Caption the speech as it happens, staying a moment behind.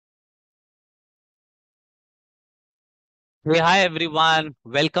Hey, hi everyone.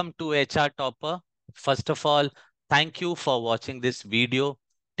 Welcome to HR Topper. First of all, thank you for watching this video,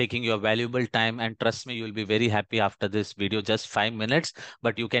 taking your valuable time. And trust me, you'll be very happy after this video, just 5 minutes.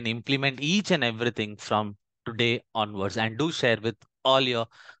 But you can implement each and everything from today onwards and do share with all your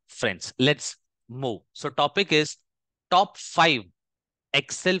friends. Let's move. So, topic is top five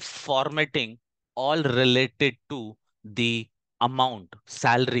Excel formatting, all related to the amount,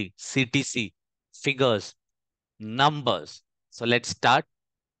 salary, CTC, figures, numbers. So let's start.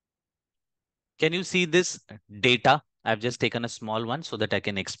 Can you see this data? I've just taken a small one so that I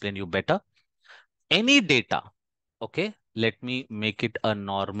can explain you better. Any data. Okay. Let me make it a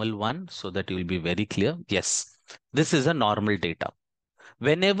normal one so that you will be very clear. Yes, this is a normal data.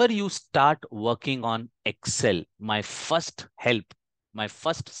 Whenever you start working on Excel, my first help, my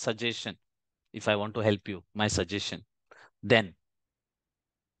first suggestion, if I want to help you, my suggestion, then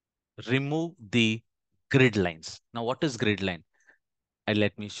remove the grid lines. Now, what is grid line? And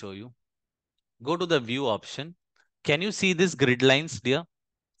let me show you. Go to the view option. Can you see this grid lines, dear?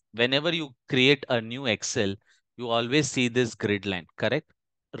 Whenever you create a new Excel, you always see this grid line, correct?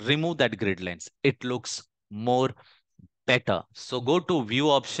 Remove that grid lines. It looks more better. So go to view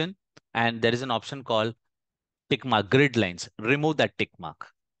option and there is an option called tick mark grid lines. Remove that tick mark.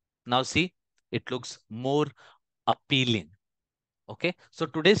 Now see, it looks more appealing. Okay. So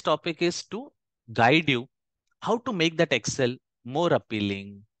today's topic is to guide you how to make that Excel more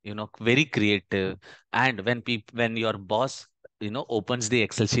appealing, very creative. And when your boss, opens the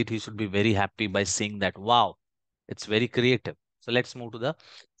Excel sheet, he should be very happy by seeing that, wow, it's very creative. So let's move to the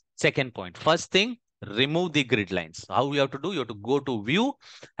second point. First thing, remove the grid lines. How you have to do? You have to go to view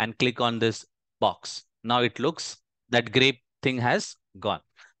and click on this box. Now it looks that gray thing has gone.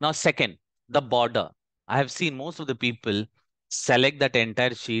 Now, second, the border. I have seen most of the people select that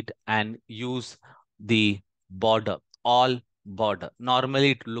entire sheet and use the border, all border.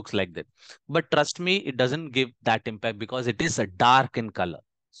 Normally it looks like that. But trust me, it doesn't give that impact because it is a dark in color.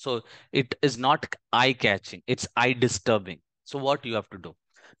 So it is not eye catching, it's eye disturbing. So what you have to do?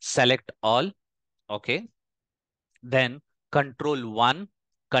 Select all, okay? Then control one,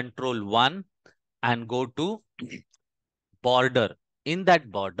 and go to border. In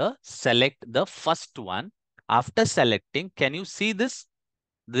that border, select the first one. After selecting, can you see this?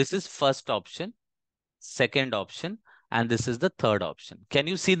 This is first option, second option, and this is the third option. Can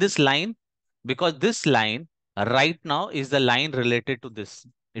you see this line? Because this line right now is the line related to this.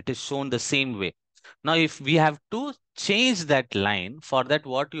 It is shown the same way. Now, if we have to change that line, for that,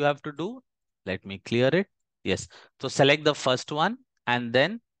 what you have to do? Let me clear it. Yes. So select the first one and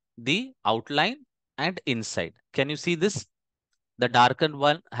then the outline and inside. Can you see this? The darkened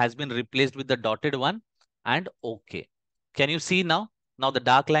one has been replaced with the dotted one and okay. Can you see now? Now the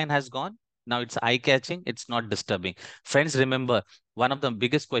dark line has gone. Now it's eye catching. It's not disturbing. Friends, remember one of the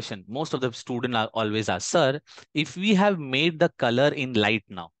biggest question most of the students are always ask, sir, if we have made the color in light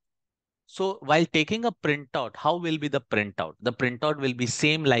now, so while taking a printout, how will be the printout? The printout will be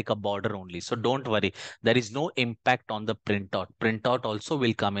same like a border only. So don't worry. There is no impact on the printout. Printout also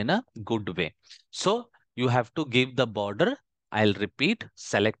will come in a good way. So you have to give the border. I'll repeat,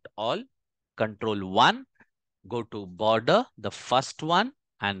 select all, control one, go to border, the first one,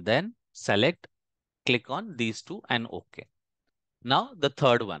 and then select, click on these two and OK. Now the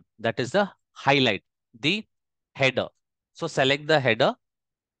third one, that is the highlight, the header. So select the header.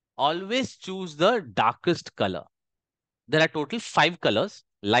 Always choose the darkest color. There are total five colors,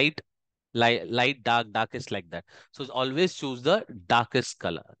 light, dark, darkest like that. So always choose the darkest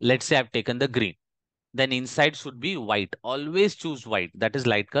color. Let's say I've taken the green. Then inside should be white. Always choose white. That is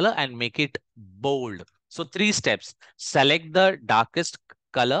light color and make it bold. So three steps. Select the darkest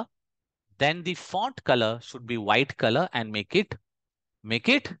color. Then the font color should be white color and make it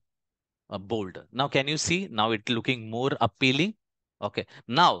bold. Now, can you see? Now it looking more appealing. Okay.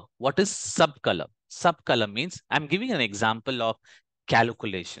 Now, what is subcolor? Subcolor means I'm giving an example of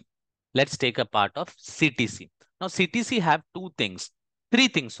calculation. Let's take a part of CTC. Now, CTC have three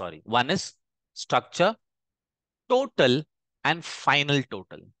things, sorry. One is structure, total, and final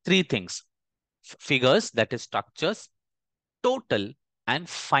total. Three things. Figures, that is structures, total, and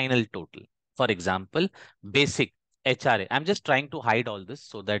final total. For example, basic HRA. I'm just trying to hide all this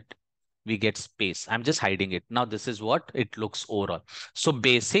so that we get space. I'm just hiding it. Now, this is what it looks overall. So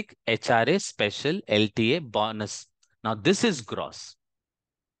basic, HRA, special, LTA, bonus. Now, this is gross.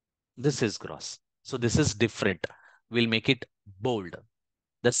 This is gross. So this is different. We'll make it bold.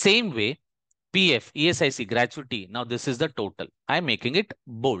 The same way, PF, ESIC, gratuity. Now, this is the total. I'm making it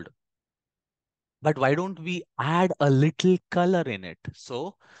bold. But why don't we add a little color in it?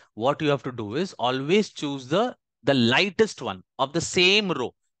 So what you have to do is always choose the the lightest one of the same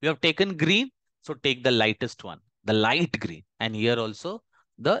row. You have taken green, so take the lightest one, the light green. And here also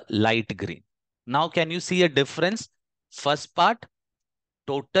the light green. Now, can you see a difference? First part,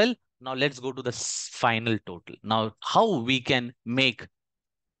 total. Now let's go to the final total. Now, how we can make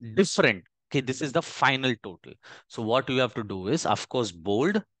different. Okay, this is the final total. So what you have to do is, of course,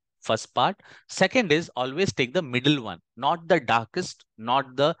 bold first part. Second is always take the middle one, not the darkest,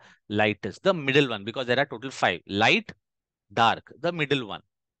 not the lightest, the middle one, because there are total five: light, dark, the middle one.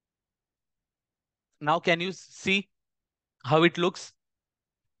 Now, can you see how it looks?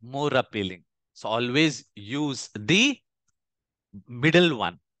 More appealing. So always use the middle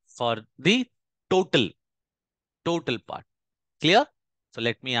one for the total, total part. Clear? So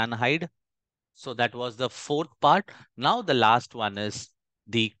let me unhide. So that was the fourth part. Now the last one is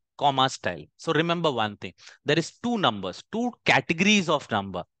the comma style. So remember one thing. There is two numbers, two categories of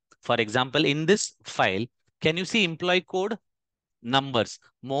number. For example, in this file, can you see employee code? Numbers.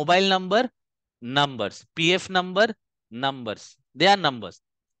 Mobile number? Numbers. PF number? Numbers. They are numbers.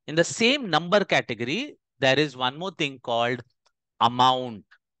 In the same number category, there is one more thing called amount,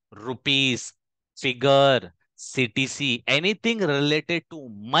 rupees, figure, CTC, anything related to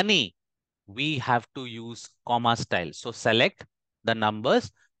money, we have to use comma style. So select the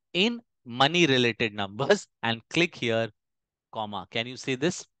numbers in money related numbers and click here, comma. Can you see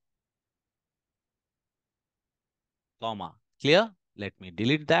this? Comma. Clear? Let me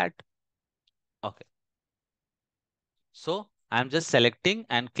delete that. Okay. So I'm just selecting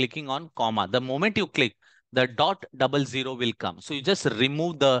and clicking on comma. The moment you click, the dot double zero will come. So you just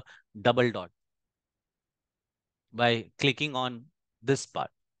remove the double dot by clicking on this part,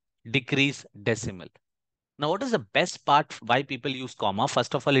 decrease decimal. Now, what is the best part why people use comma?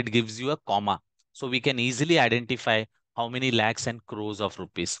 First of all, it gives you a comma. So we can easily identify how many lakhs and crores of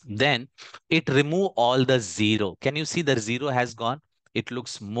rupees. Then it remove all the zero. Can you see the zero has gone? It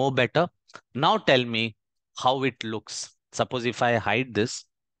looks more better. Now tell me how it looks. Suppose if I hide this,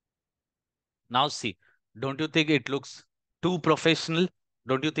 now see, don't you think it looks too professional?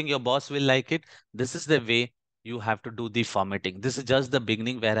 Don't you think your boss will like it? This is the way you have to do the formatting. This is just the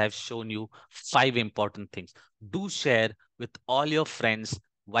beginning where I've shown you five important things. Do share with all your friends.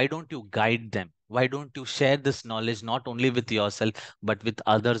 Why don't you guide them? Why don't you share this knowledge not only with yourself, but with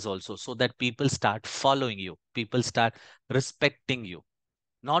others also, so that people start following you, people start respecting you.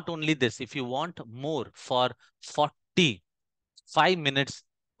 Not only this, if you want more for 45 minutes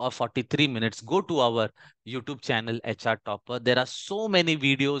or 43 minutes, go to our YouTube channel, HR Topper. There are so many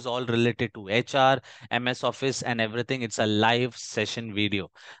videos all related to HR, MS Office, and everything. It's a live session video.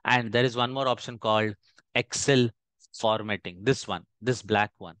 And there is one more option called Excel formatting. This one, this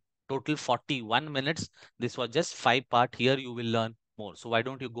black one. Total 41 minutes. This was just 5 part. Here you will learn more. So why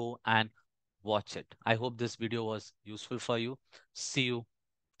don't you go and watch it? I hope this video was useful for you. See you.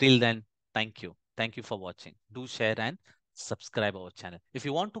 Till then, thank you. Thank you for watching. Do share and subscribe our channel. If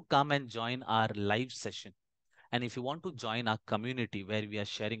you want to come and join our live session, and if you want to join our community where we are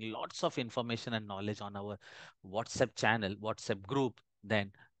sharing lots of information and knowledge on our WhatsApp channel, WhatsApp group,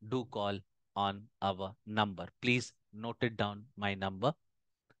 then do call on our number. Please note it down, my number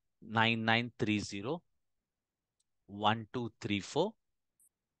 9930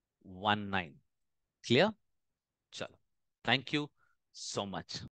 123419. Clear? Chalo. Thank you so much.